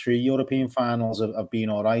last 3 European finals have been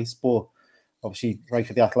all right, but obviously right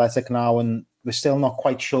for the Athletic now, and we're still not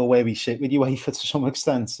quite sure where we sit with UEFA to some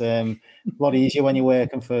extent. A lot easier when you're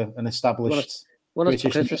working for an established... When it's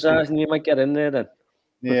criticising, you might get in there then.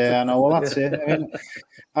 Yeah, I know. Well, that's it. I mean,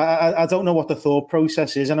 I don't know what the thought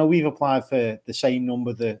process is. I know we've applied for the same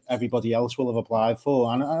number that everybody else will have applied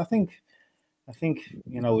for, and I think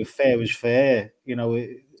if fair was fair,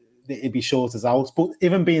 it'd be sorted out. But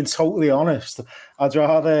even being totally honest, I'd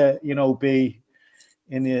rather be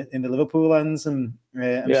in the Liverpool ends, and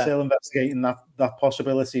I'm still investigating that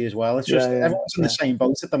possibility as well. It's just everyone's in the same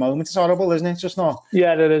boat at the moment. It's horrible, isn't it? It's just not.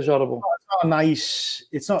 Yeah, it is horrible. It's not nice.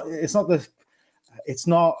 It's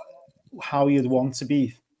not how you'd want to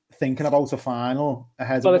be thinking about a final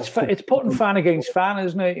ahead. Well, it's putting fan against fan,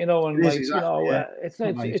 isn't it?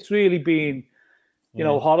 It's really been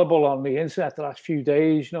horrible on the internet the last few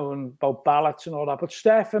days, and about ballots and all that. But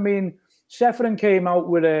Steph, Ceferin came out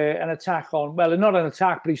with an attack on, well, not an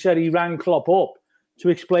attack, but he said he rang Klopp up to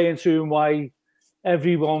explain to him why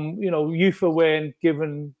everyone, UEFA weren't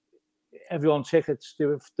giving everyone tickets.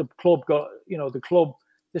 The club got,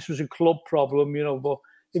 this was a club problem, but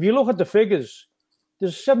if you look at the figures,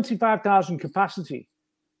 there's 75,000 capacity.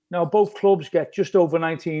 Now, both clubs get just over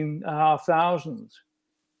 19,500.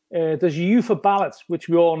 There's a UEFA ballot, which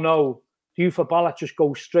we all know. The UEFA ballot just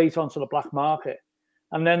goes straight onto the black market.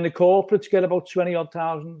 And then the corporates get about 20-odd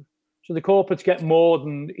thousand. So the corporates get more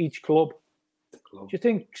than each club. Do you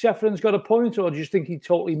think Seferin's got a point, or do you think he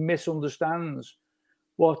totally misunderstands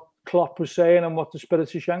what Klopp was saying and what the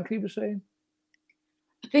Spirits of Shankly was saying?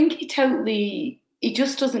 I think he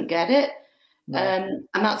just doesn't get it. No. And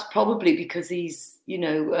that's probably because he's,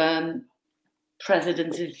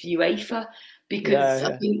 president of UEFA. Because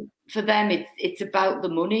I think for them, it's about the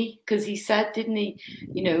money. Because he said, didn't he,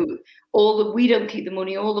 we don't keep the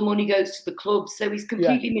money, all the money goes to the clubs. So he's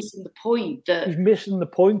completely missing the point. He's missing the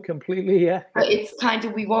point completely, yeah. But it's kind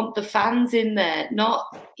of, we want the fans in there, not,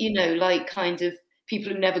 like kind of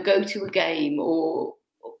people who never go to a game or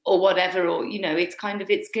whatever, or,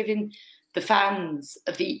 it's giving the fans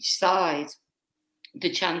of each side the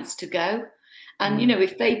chance to go. And,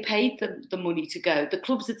 if they paid the money to go, the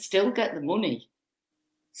clubs would still get the money.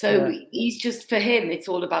 So he's just, for him, it's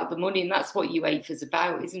all about the money. And that's what UEFA's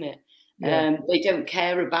about, isn't it? Yeah. They don't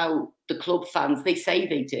care about the club fans. They say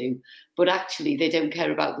they do, but actually they don't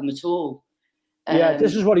care about them at all.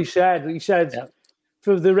 This is what he said. He said,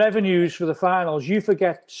 for the revenues for the finals, UEFA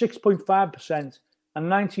get 6.5%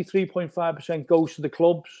 and 93.5% goes to the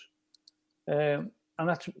clubs. And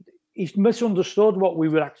he's misunderstood what we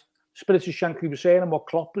were actually, Spirits of Shankly was saying and what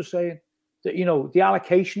Klopp was saying, that, the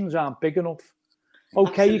allocations aren't big enough.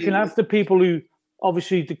 Okay, absolutely. You can have the people who,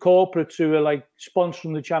 obviously the corporates who are like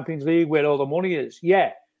sponsoring the Champions League where all the money is.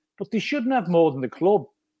 Yeah, but they shouldn't have more than the club,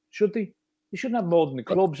 should they? They shouldn't have more than the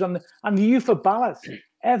clubs. And the UEFA ballot,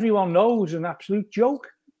 everyone knows, is an absolute joke.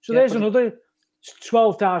 So there's another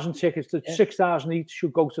 12,000 tickets, that 6,000 each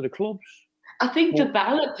should go to the clubs. I think the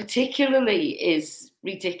ballot particularly is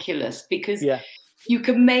ridiculous because you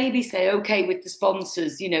can maybe say, okay, with the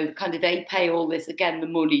sponsors, kind of they pay all this, again, the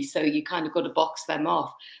money, so you kind of got to box them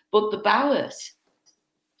off. But the ballot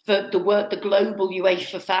for the global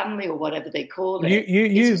UEFA family or whatever they call it.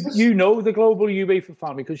 You know the global UEFA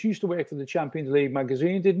family because you used to work for the Champions League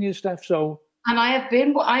magazine, didn't you, Steph? So. And I have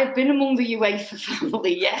been among the UEFA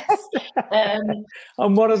family, yes. And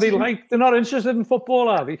what are they like? They're not interested in football,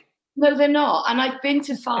 are they? No, they're not. And I've been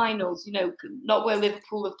to finals, not where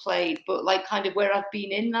Liverpool have played, but like kind of where I've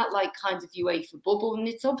been in that like kind of UEFA bubble. And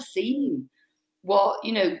it's obscene what,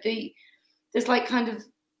 there's like kind of,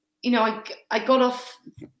 I got off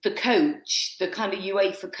the coach, the kind of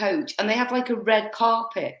UEFA coach, and they have like a red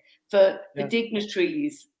carpet for the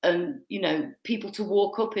dignitaries and, people to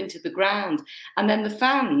walk up into the ground. And then the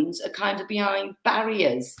fans are kind of behind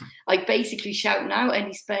barriers, like basically shouting out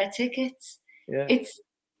any spare tickets. Yeah. It's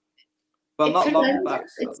not long back.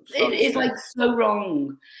 It's like so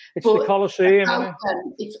wrong. It's the Colosseum.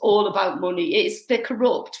 It's all about money. They're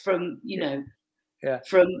corrupt from,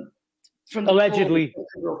 from allegedly.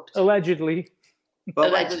 Allegedly.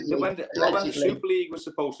 But when the Super League was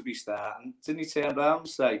supposed to be starting, didn't he turn around and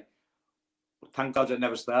say, thank God it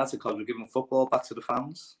never started because we're giving football back to the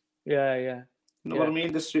fans? Yeah. You know what I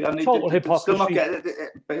mean? Total hypocrisy. Still not getting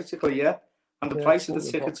it, basically, yeah. And the price of the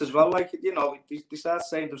tickets as well, like, they start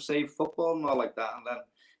saying to save football and all like that, and then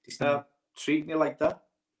they start treating you like that.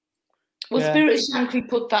 Well, Spirit Shankly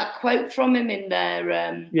put that quote from him in their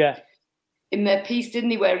in their piece,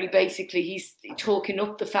 didn't he? Where he's talking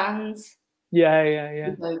up the fans.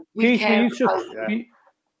 Yeah.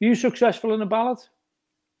 You successful in the ballot?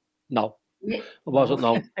 No, I wasn't.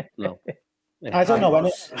 No. I don't know when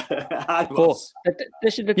I was.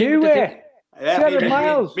 This is the thing. You were. Yeah,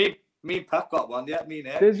 Miles. Me and Pat got one, me and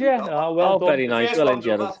Ed. Did you? Oh, well done. Very nice. Well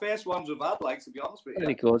enjoyed. First ones we've had, like, to be honest with you.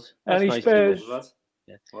 Very good. Any nice Spurs?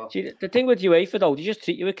 Yeah. Well. See, the thing with UEFA, though, they just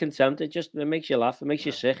treat you with contempt. It makes you laugh. It makes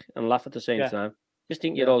you sick and laugh at the same time. Just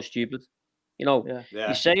think you're all stupid.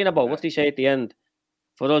 He's saying about what they say at the end.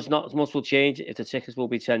 For us, not as much will change if the tickets will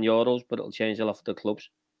be €10, but it'll change a lot for the clubs.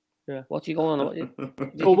 Yeah. What's he going on?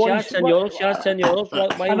 Charge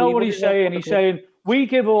 €10. I know what he's saying. He's saying we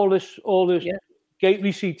give all this gate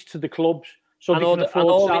receipts to the clubs so they can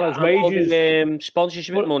afford Salah's wages.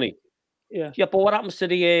 Sponsorship money. Yeah, but what happens to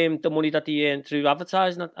the money that they earn through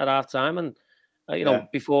advertising at half time and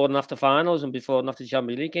before and after finals and before and after the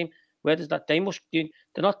Champions League game? Where does that? They're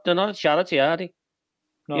not a charity, are they?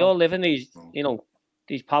 No. They all live in these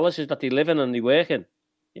these palaces that they live in and they work in.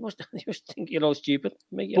 You must think you're all stupid.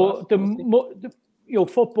 But the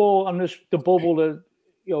football and the bubble,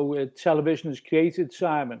 television has created,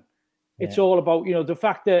 Simon. It's all about, the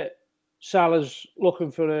fact that Salah's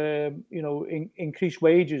looking for, increased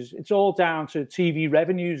wages. It's all down to TV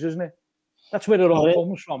revenues, isn't it? That's where it all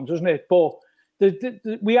comes from, doesn't it? But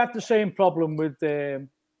we had the same problem with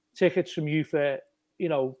tickets from UEFA,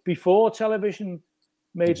 before television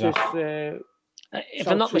made this. If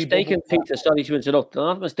I'm not mistaken, Peter, sorry to interrupt. If I'm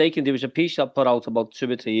not mistaken, there was a piece I put out about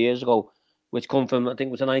 2 or 3 years ago, which come from, I think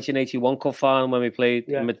it was a 1981 Cup final when we played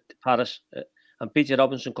in Paris. And Peter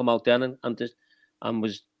Robinson come out then and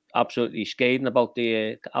was absolutely scathing about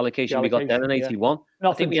the allocation we got then in 81.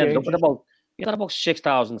 I think we ended up with about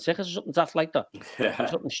 6,000 tickets or something like that.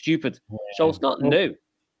 Something stupid. So it's not new. Do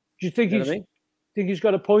you think he's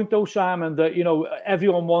got a point though, Simon, that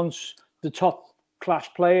everyone wants the top class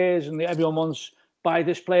players and everyone wants buy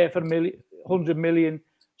this player for 100 million,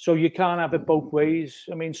 so you can't have it both ways.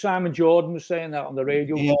 I mean, Simon Jordan was saying that on the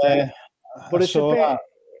radio today. But it's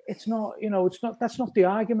it's not, that's not the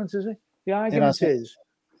argument, is it? The argument is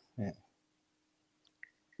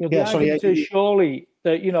surely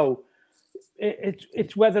that,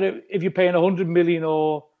 it's whether if you're paying 100 million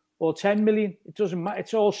or 10 million, it doesn't matter.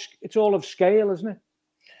 It's all of scale, isn't it?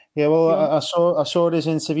 Yeah, well, I saw his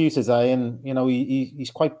interview today, and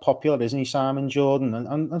he's quite popular, isn't he, Simon Jordan?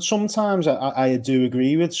 And sometimes I do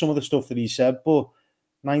agree with some of the stuff that he said, but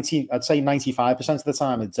I'd say 95% of the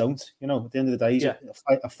time I don't. At the end of the day, he's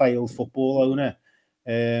a failed football owner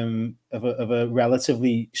of a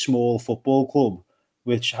relatively small football club,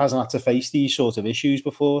 which hasn't had to face these sort of issues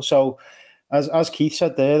before. So, as Keith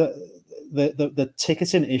said there, the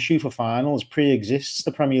ticketing issue for finals pre-exists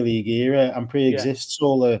the Premier League era and pre-exists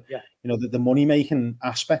all the the money making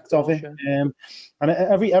aspect of it. And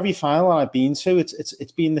every final I've been to,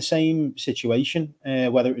 it's been the same situation.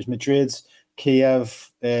 Whether it was Madrid,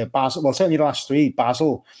 Kiev, Basel, well, certainly the last 3,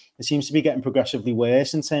 Basel, it seems to be getting progressively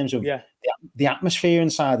worse in terms of the atmosphere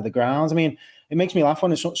inside of the ground. I mean, it makes me laugh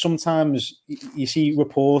when sometimes you see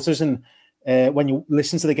reporters and when you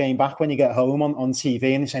listen to the game back when you get home on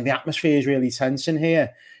TV and they're saying the atmosphere is really tense in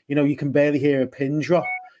here. You can barely hear a pin drop,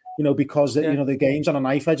 because the game's on a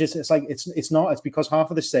knife edge. It's like it's not. It's because half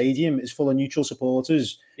of the stadium is full of neutral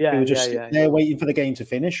supporters who are just sitting there waiting for the game to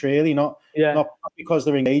finish. Really, not because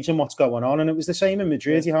they're engaged in what's going on. And it was the same in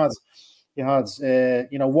Madrid. You had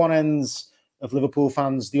one end of Liverpool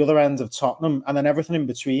fans, the other end of Tottenham, and then everything in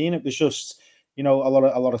between. It was just a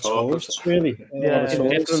lot of tourists, really.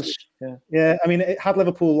 I mean, had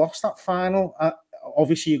Liverpool lost that final,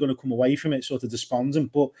 obviously you're going to come away from it sort of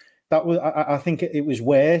despondent, but that was, I think it was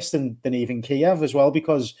worse than even Kiev as well,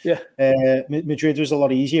 because Madrid was a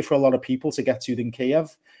lot easier for a lot of people to get to than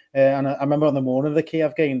Kiev. And I remember on the morning of the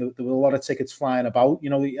Kiev game, there were a lot of tickets flying about.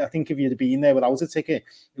 I think if you'd have been there without a ticket,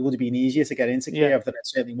 it would have been easier to get into Kiev than it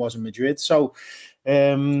certainly was in Madrid. So,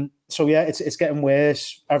 it's getting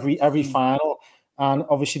worse every final. And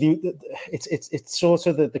obviously, it's sort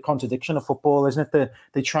of the contradiction of football, isn't it?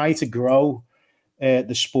 They try to grow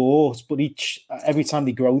the sport, but every time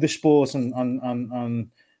they grow the sport and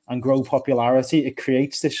grow popularity, it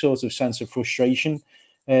creates this sort of sense of frustration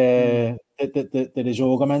that is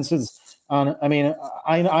augmented. And I mean,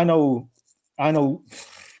 I know,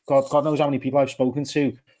 God knows how many people I've spoken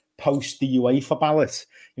to post the UEFA ballot.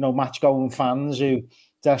 Match-going fans who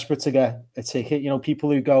desperate to get a ticket.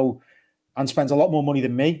 People who go and spends a lot more money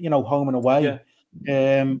than me, home and away,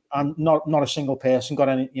 and not a single person got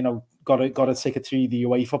any, got a ticket through the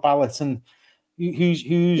UEFA ballot. And who's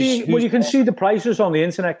you can see the prices on the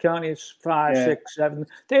internet, can't you? It's 5, 6, 7.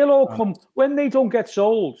 They'll all come when they don't get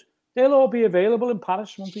sold. They'll all be available in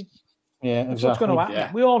Paris, won't they? Yeah, that's what's going to happen.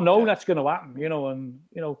 Yeah. We all know that's going to happen, they're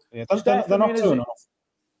not doing enough.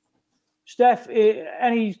 Steph,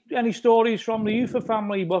 any stories from the UEFA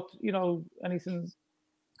family? What anything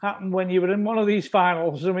happened when you were in one of these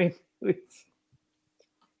finals? I mean, no,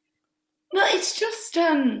 it's just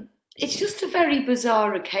a very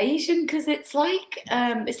bizarre occasion, because it's like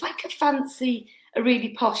a really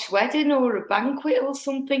posh wedding or a banquet or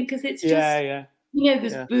something, because it's just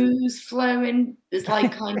there's booze flowing, there's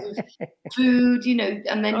like kind of food,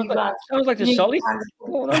 and then sounds like the Solly.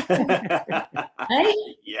 Hey?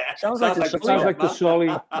 Yeah, sounds like the Solly,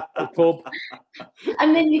 the pub.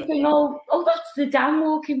 And then you think, oh, that's the Dan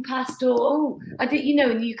walking past, or I did,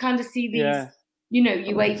 and you kind of see these,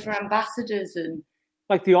 UEFA ambassadors and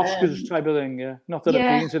like the Oscars type of thing. Yeah, not that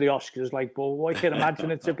I've been to the Oscars, but I can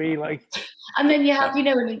imagine it to be like. And then you have,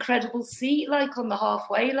 an incredible seat like on the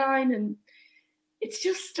halfway line, and it's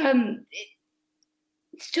just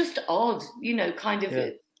odd, kind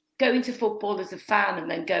of going to football as a fan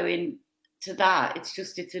and then going to that. It's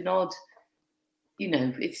an odd,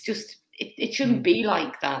 it's just it shouldn't be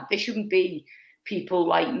like that. There shouldn't be people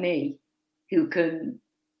like me who can,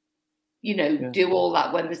 do all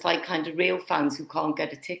that when there's like kind of real fans who can't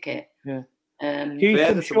get a ticket. Yeah.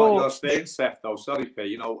 Fairness to what you're saying, Seth, though, sorry,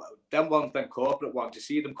 P, them corporate ones, you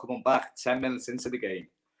see them coming back 10 minutes into the game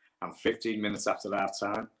and 15 minutes after half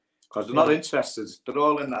time because they're not interested. They're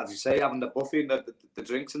all in, as you say, having the buffet and the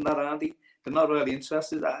drinks and that, Andy. They're not really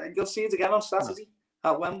interested. You'll see it again on Saturday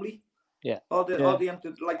at Wembley. Yeah. Or the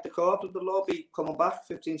empty, like the corporate, they'll all be coming back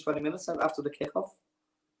 15-20 minutes after the kickoff.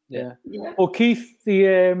 Yeah. Well, Keith,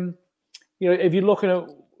 if you're looking at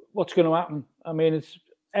what's going to happen, I mean,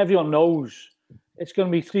 everyone knows it's going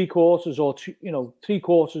to be three quarters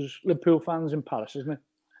Liverpool fans in Paris, isn't it?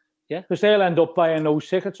 Yeah. Because they'll end up buying those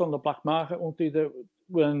tickets on the black market, won't they?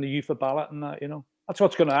 Winning the UEFA ballot and that, That's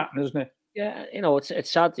what's going to happen, isn't it? Yeah, it's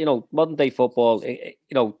sad, modern day football, to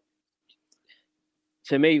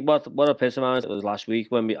me, what epitomized it was last week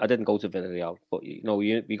when I didn't go to Villarreal, but,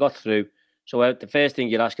 we got through. So the first thing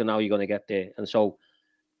you're asking, how are you going to get there? And so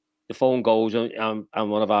the phone goes and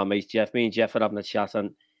one of our mates, me and Jeff are having a chat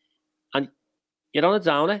and you're on a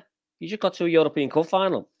downer. You just got to a European Cup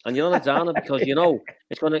final and you're on a downer because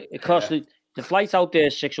it's going to cost the flight out there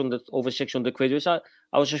over 600 quid, which I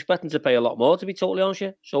was expecting to pay a lot more, to be totally honest with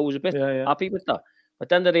you. So I was a bit happy with that. But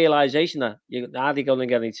then the realisation that you're hardly going to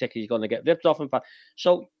get any tickets, you're going to get ripped off.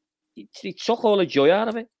 So it took all the joy out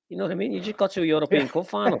of it. You know what I mean? You just got to a European Cup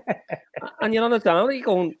final and you're on a downer. You're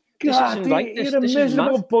going, this isn't right. You're a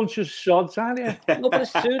miserable bunch of sods, aren't you? No, but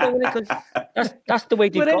it's true, though, because that's the way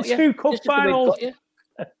they've got you. We're in 2 cup finals.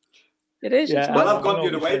 It is. Yeah, well, I've gone the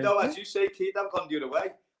other way, though, as you say, Keith. I've gone the other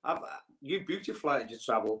way. You booked your flight and your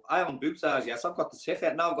travel. I haven't booked ours yet. So I've got the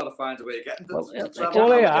ticket. Now I've got to find a way of getting to travel.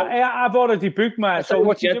 Well, I've already booked mine. So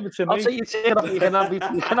what you give it to me? I'll say you can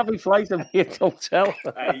have your flight and be at the hotel.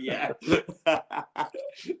 Yeah.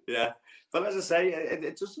 Yeah. But as I say,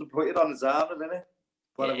 it just put it on his arm, isn't it?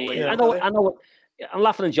 I know. I'm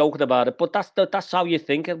laughing and joking about it, but that's how you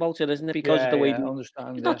think about it, isn't it? Because of the way I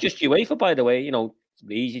understand. It's not just UEFA, by the way.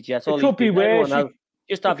 EasyJet. It could be worse.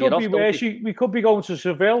 Just have your off. We could be going to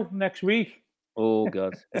Seville next week. Oh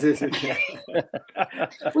God! I'm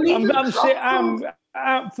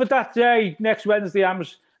for that day next Wednesday.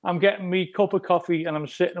 I'm getting me cup of coffee and I'm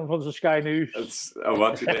sitting in front of Sky News. I'm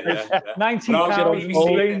watching it. Yeah.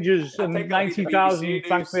 90,000 Rangers and 90,000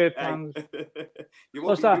 Frankfurt fans. You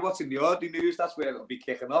won't be watching the Audi news. That's where it'll be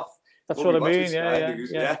kicking off. That's what I mean.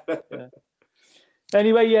 Yeah.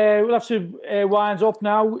 Anyway, we'll have to wind up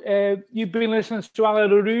now. You've been listening to Allez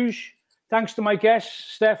Le Rouge. Thanks to my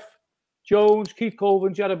guests, Steph Jones, Keith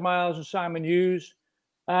Colvin, Jared Miles and Simon Hughes.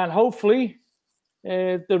 And hopefully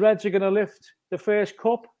the Reds are going to lift the first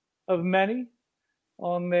cup of many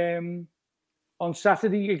on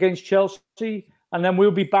Saturday against Chelsea. And then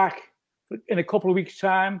we'll be back in a couple of weeks'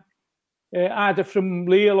 time, either from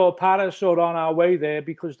Lille or Paris or on our way there,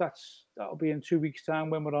 because that'll be in 2 weeks' time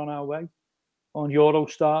when we're on our way on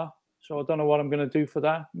Eurostar. So I don't know what I'm going to do for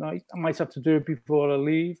that. I might have to do it before I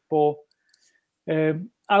leave. But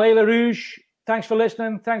Allez Le Rouge, thanks for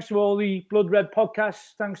listening. Thanks to all the Blood Red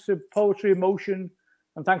podcasts. Thanks to Poetry Emotion.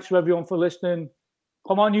 And thanks to everyone for listening.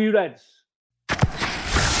 Come on, you Reds.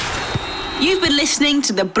 You've been listening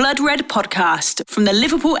to the Blood Red podcast from the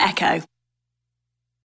Liverpool Echo.